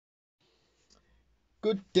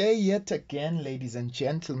Good day yet again, ladies and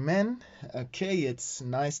gentlemen. Okay, it's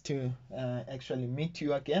nice to actually meet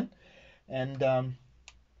you again. And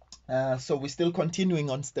so we're still continuing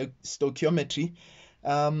on stoichiometry.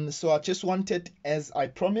 So I just wanted, as I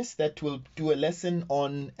promised, that we'll do a lesson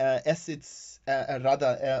on acids,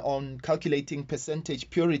 on calculating percentage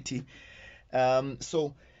purity. If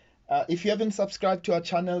you haven't subscribed to our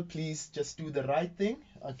channel, please just do the right thing,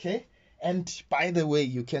 okay? And by the way,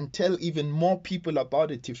 you can tell even more people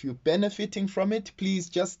about it. If you're benefiting from it, please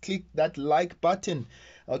just click that like button,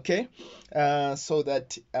 okay? So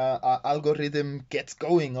that our algorithm gets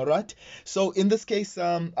going, all right? So in this case,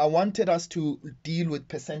 I wanted us to deal with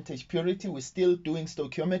percentage purity. We're still doing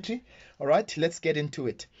stoichiometry, all right? Let's get into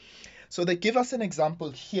it. So they give us an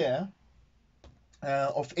example here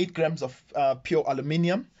of 8 grams of pure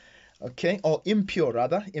aluminium, okay, or impure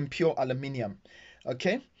aluminium,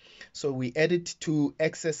 okay. So we add it to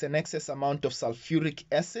an excess amount of sulfuric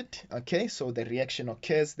acid, okay, so the reaction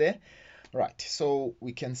occurs there, right? So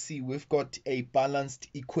we can see we've got a balanced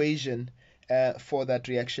equation for that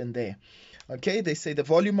reaction there. Okay, they say the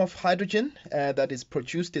volume of hydrogen that is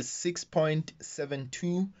produced is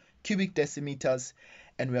 6.72 cubic decimeters,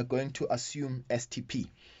 and we are going to assume STP.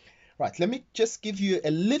 Right, let me just give you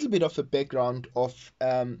a little bit of a background of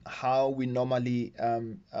how we normally,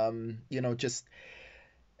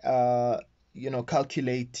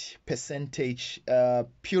 calculate percentage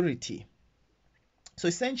purity. So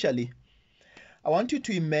essentially, I want you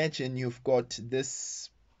to imagine you've got this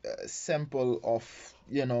sample of,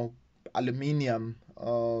 aluminium,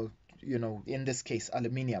 in this case,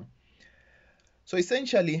 aluminium. So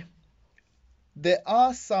essentially, there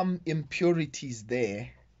are some impurities there.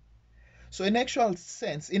 So in the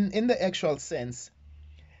actual sense,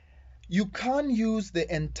 you can't use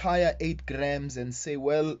the entire 8 grams and say,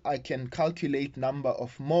 well, I can calculate number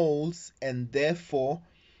of moles and therefore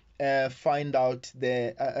find out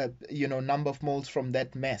the number of moles from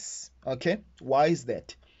that mass. Okay, why is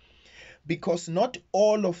that? Because not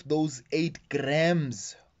all of those 8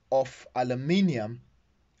 grams of aluminium,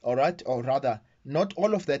 all right, or rather, not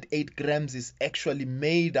all of that 8 grams is actually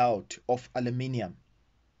made out of aluminium.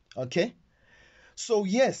 Okay, so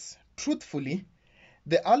yes, truthfully,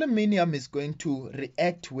 the aluminium is going to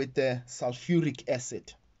react with the sulfuric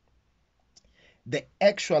acid, the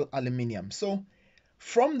actual aluminium. So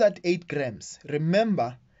from that 8 grams,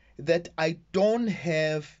 remember that I don't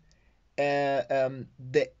have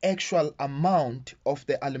the actual amount of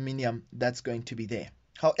the aluminium that's going to be there.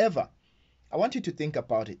 However, I want you to think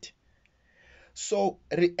about it. So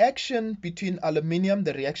the reaction between aluminium and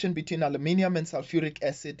sulfuric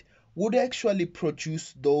acid would actually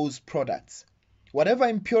produce those products. Whatever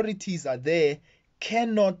impurities are there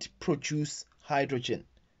cannot produce hydrogen.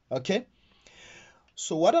 Okay?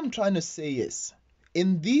 So what I'm trying to say is,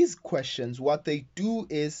 in these questions, what they do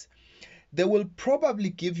is they will probably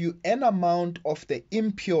give you an amount of the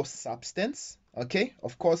impure substance. Okay,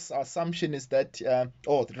 of course, our assumption is that,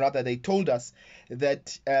 or rather, they told us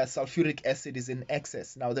that sulfuric acid is in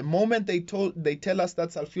excess. Now, the moment they tell us that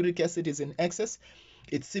sulfuric acid is in excess,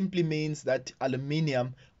 it simply means that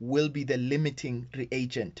aluminium will be the limiting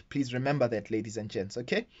reagent. Please remember that, ladies and gents.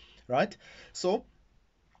 Okay, right? So,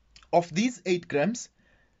 of these 8 grams,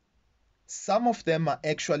 some of them are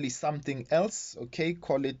actually something else. Okay,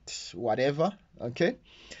 call it whatever. Okay.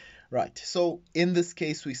 Right, so in this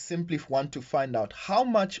case, we simply want to find out how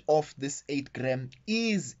much of this 8 gram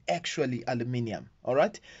is actually aluminium. All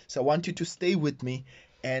right, so I want you to stay with me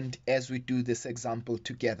and as we do this example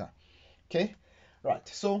together. Okay, right,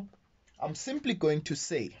 so I'm simply going to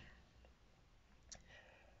say,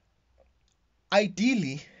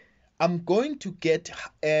 ideally, I'm going to get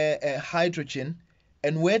a hydrogen,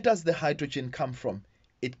 and where does the hydrogen come from?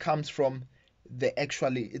 It comes from the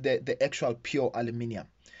actual pure aluminium.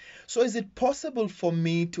 So is it possible for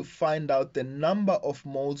me to find out the number of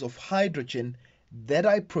moles of hydrogen that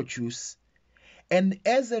I produce, and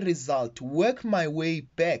as a result work my way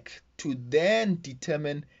back to then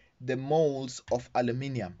determine the moles of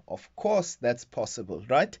aluminium? Of course, that's possible,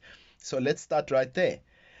 right? So let's start right there.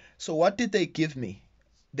 So what did they give me?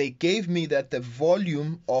 They gave me that the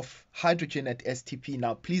volume of hydrogen at STP.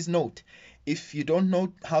 Now, please note, if you don't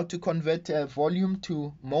know how to convert volume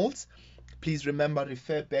to moles, please remember,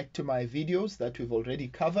 refer back to my videos that we've already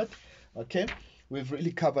covered. Okay, we've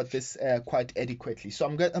really covered this quite adequately. So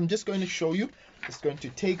I'm just going to show you. Just going to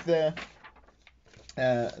take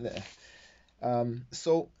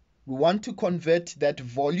so we want to convert that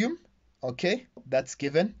volume, okay, that's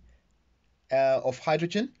given of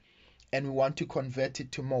hydrogen, and we want to convert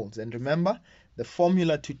it to moles. And remember, The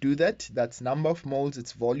formula to do that, that's number of moles,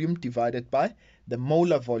 it's volume divided by the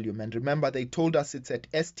molar volume. And remember, they told us it's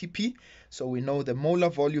at STP, so we know the molar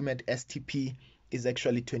volume at STP is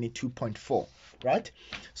actually 22.4, right?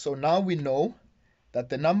 So now we know that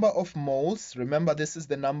the number of moles, remember this is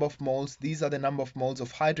the number of moles, these are the number of moles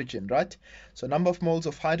of hydrogen, right? So number of moles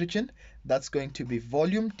of hydrogen, that's going to be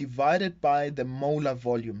volume divided by the molar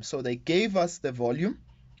volume. So they gave us the volume,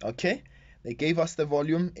 okay? They gave us the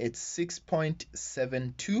volume, it's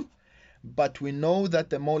 6.72, but we know that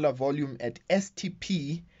the molar volume at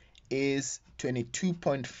STP is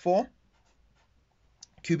 22.4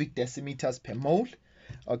 cubic decimeters per mole,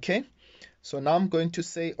 okay? So now I'm going to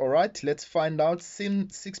say, all right, let's find out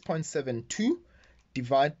 6.72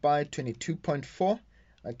 divided by 22.4,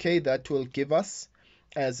 okay? That will give us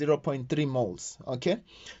 0.3 moles, okay?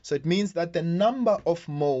 So it means that the number of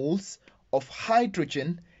moles of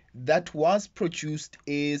hydrogen that was produced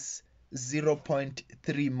is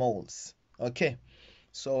 0.3 moles, okay?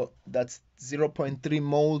 So that's 0.3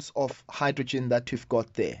 moles of hydrogen that we've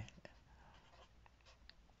got there.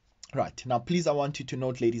 Right, now please I want you to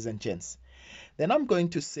note, ladies and gents, then I'm going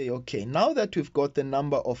to say, okay, now that we've got the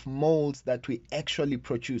number of moles that we actually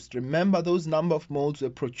produced, remember those number of moles were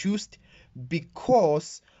produced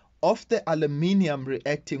because of the aluminium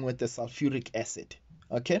reacting with the sulfuric acid,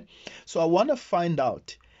 okay? So I want to find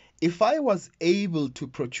out, if I was able to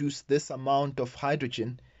produce this amount of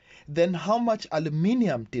hydrogen, then how much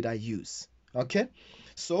aluminium did I use, okay?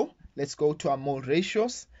 So let's go to our mole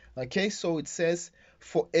ratios, okay? So it says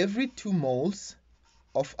for every 2 moles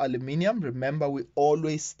of aluminium, remember we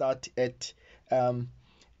always start at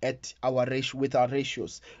our ratio with our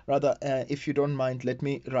ratios. Rather, if you don't mind, let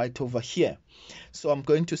me write over here. So I'm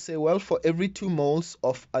going to say, well, for every 2 moles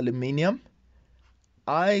of aluminium,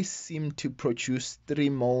 I seem to produce 3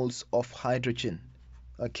 moles of hydrogen,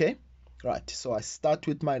 okay? Right, so I start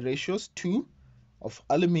with my ratios. 2 of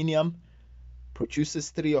aluminium produces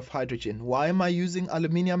 3 of hydrogen. Why am I using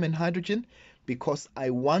aluminium and hydrogen? Because I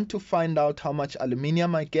want to find out how much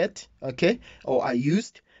aluminium I get, okay, or I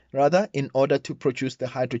used rather, in order to produce the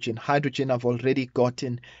hydrogen. Hydrogen, I've already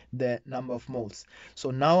gotten the number of moles. So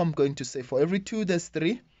now I'm going to say for every 2 there's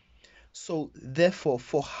 3. So therefore,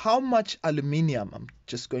 for how much aluminium, I'm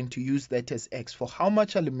just going to use that as X. For how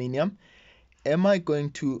much aluminium am I going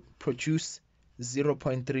to produce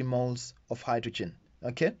 0.3 moles of hydrogen,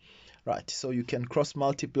 okay? Right, so you can cross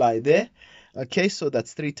multiply there. Okay, so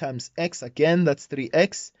that's 3 times X. Again, that's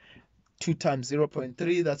 3X. 2 times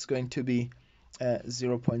 0.3, that's going to be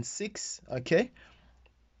 0.6, okay?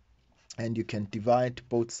 And you can divide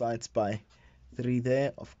both sides by 3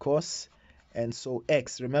 there, of course. And so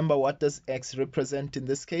X, remember, what does X represent in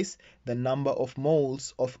this case? The number of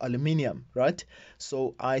moles of aluminium, right?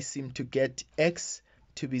 So I seem to get X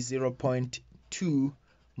to be 0.2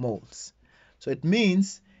 moles. So it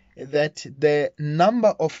means that the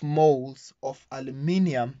number of moles of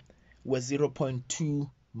aluminium was 0.2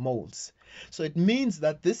 moles. So it means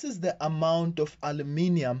that this is the amount of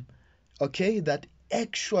aluminium, okay, that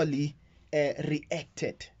actually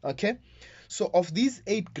reacted, okay? So of these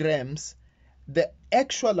 8 grams, the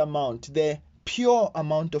actual amount, the pure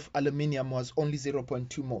amount of aluminium was only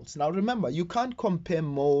 0.2 moles. Now remember, you can't compare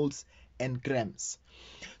moles and grams.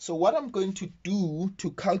 So what I'm going to do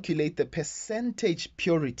to calculate the percentage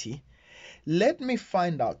purity, let me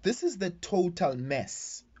find out, this is the total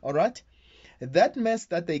mass, all right? That mass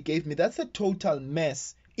that they gave me, that's the total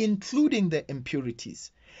mass, including the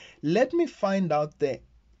impurities. Let me find out the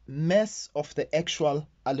mass of the actual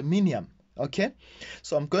aluminium, okay?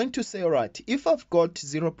 So I'm going to say, all right, if I've got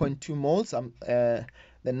 0.2 moles, the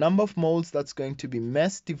number of moles, that's going to be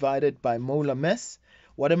mass divided by molar mass.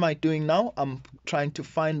 What am I doing now? I'm trying to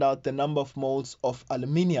find out the number of moles of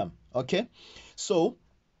aluminium, okay? So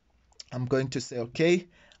I'm going to say, okay,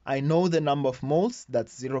 I know the number of moles,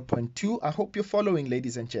 that's 0.2. I hope you're following,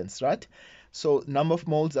 ladies and gents, right? So number of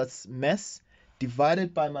moles, that's mass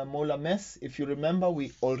divided by my molar mass. If you remember,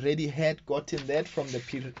 we already had gotten that from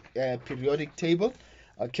the periodic table,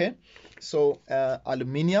 okay? So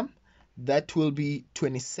aluminium, that will be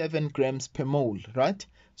 27 grams per mole, right?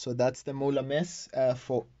 So that's the molar mass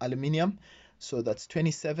for aluminium. So that's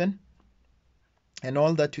 27. And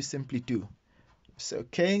all that you simply do. So,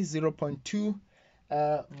 okay, 0.2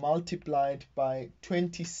 multiplied by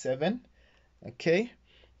 27. Okay,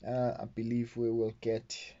 I believe we will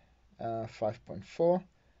get 5.4.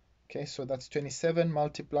 Okay, so that's 27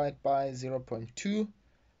 multiplied by 0.2.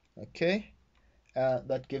 Okay,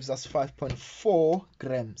 that gives us 5.4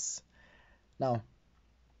 grams. Now,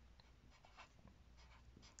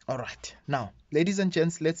 all right, now, ladies and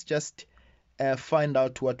gents, let's just find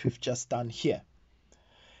out what we've just done here.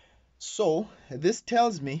 So this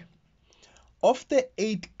tells me of the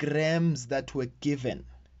 8 grams that were given,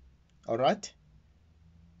 all right,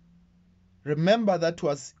 remember that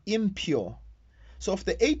was impure. So of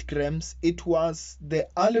the 8 grams, it was the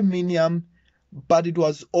aluminium, but it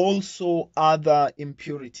was also other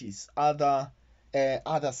impurities, other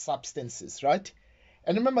substances, right?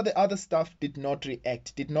 And remember, the other stuff did not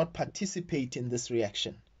react, did not participate in this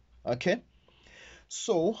reaction. Okay?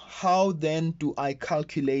 So how then do I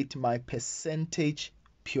calculate my percentage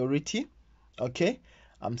purity? Okay?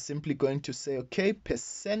 I'm simply going to say, okay,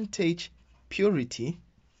 percentage purity.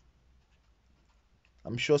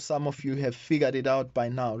 I'm sure some of you have figured it out by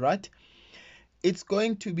now, right? It's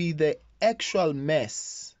going to be the actual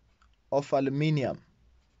mass of aluminium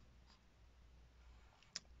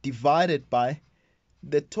divided by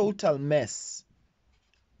the total mass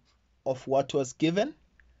of what was given,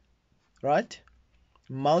 right?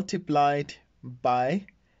 Multiplied by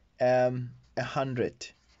 100.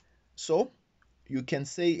 So you can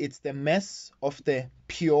say it's the mass of the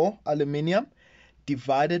pure aluminium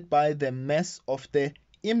divided by the mass of the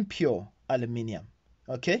impure aluminium.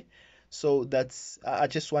 Okay, so that's, I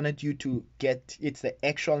just wanted you to get, it's the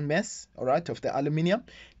actual mass, all right, of the aluminium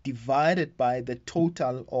divided by the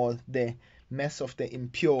total or the mass of the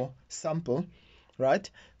impure sample, right?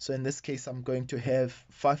 So in this case, I'm going to have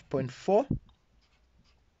 5.4.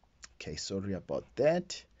 Okay, sorry about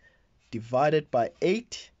that. Divided by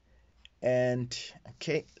 8. And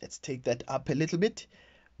okay, let's take that up a little bit.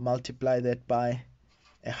 Multiply that by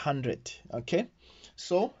 100. Okay,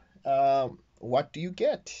 so what do you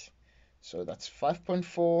get? So that's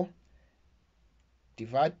 5.4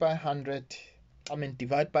 divide by 100.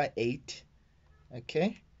 Divide by 8.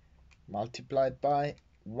 Okay, multiplied by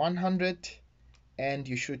 100, and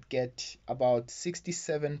you should get about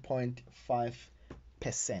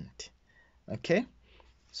 67.5%. Okay,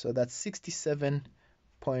 so that's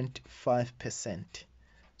 67.5%.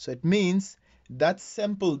 So it means that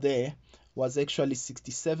sample there was actually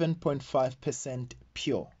 67.5%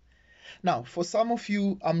 pure. Now, for some of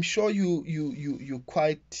you, I'm sure you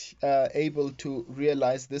quite able to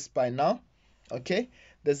realize this by now. Okay,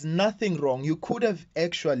 there's nothing wrong. You could have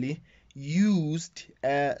actually used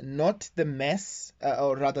not the mass,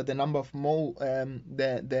 or rather the number of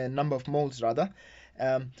the number of moles rather.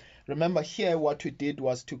 Remember here, what we did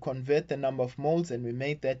was to convert the number of moles, and we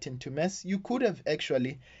made that into mass. You could have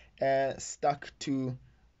actually stuck to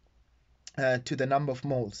the number of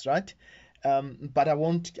moles, right? But I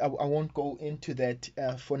won't go into that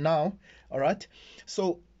for now. All right.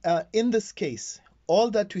 So in this case,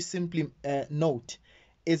 all that we simply note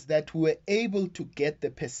is that we were able to get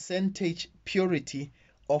the percentage purity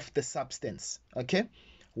of the substance. Okay.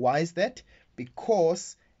 Why is that?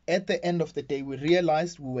 Because at the end of the day, we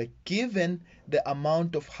realized we were given the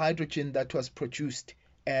amount of hydrogen that was produced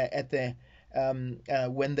at the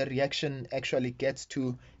when the reaction actually gets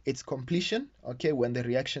to its completion. Okay, when the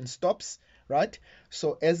reaction stops, right?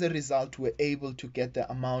 So as a result, we're able to get the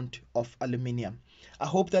amount of aluminium. I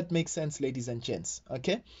hope that makes sense, ladies and gents.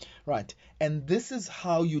 Okay, right. And this is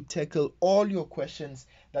how you tackle all your questions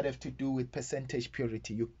that have to do with percentage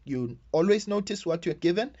purity. You always notice what you're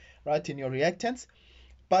given, right, in your reactants,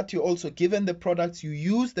 but you're also given the products. You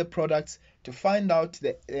use the products to find out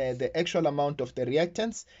the actual amount of the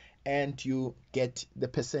reactants, and you get the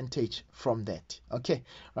percentage from that. Okay,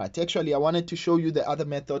 right. Actually, I wanted to show you the other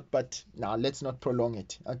method, but now let's not prolong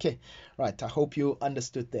it. Okay, right. I hope you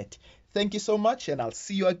understood that. Thank you so much, and I'll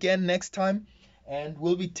see you again next time. And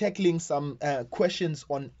we'll be tackling some questions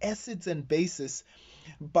on acids and bases,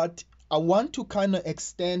 but I want to kind of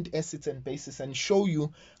extend acids and bases and show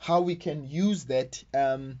you how we can use that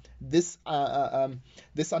this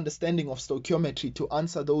understanding of stoichiometry to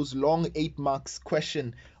answer those long 8 marks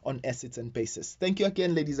question on acids and bases. Thank you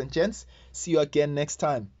again, ladies and gents. See you again next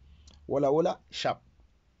time. Wala wala, sharp.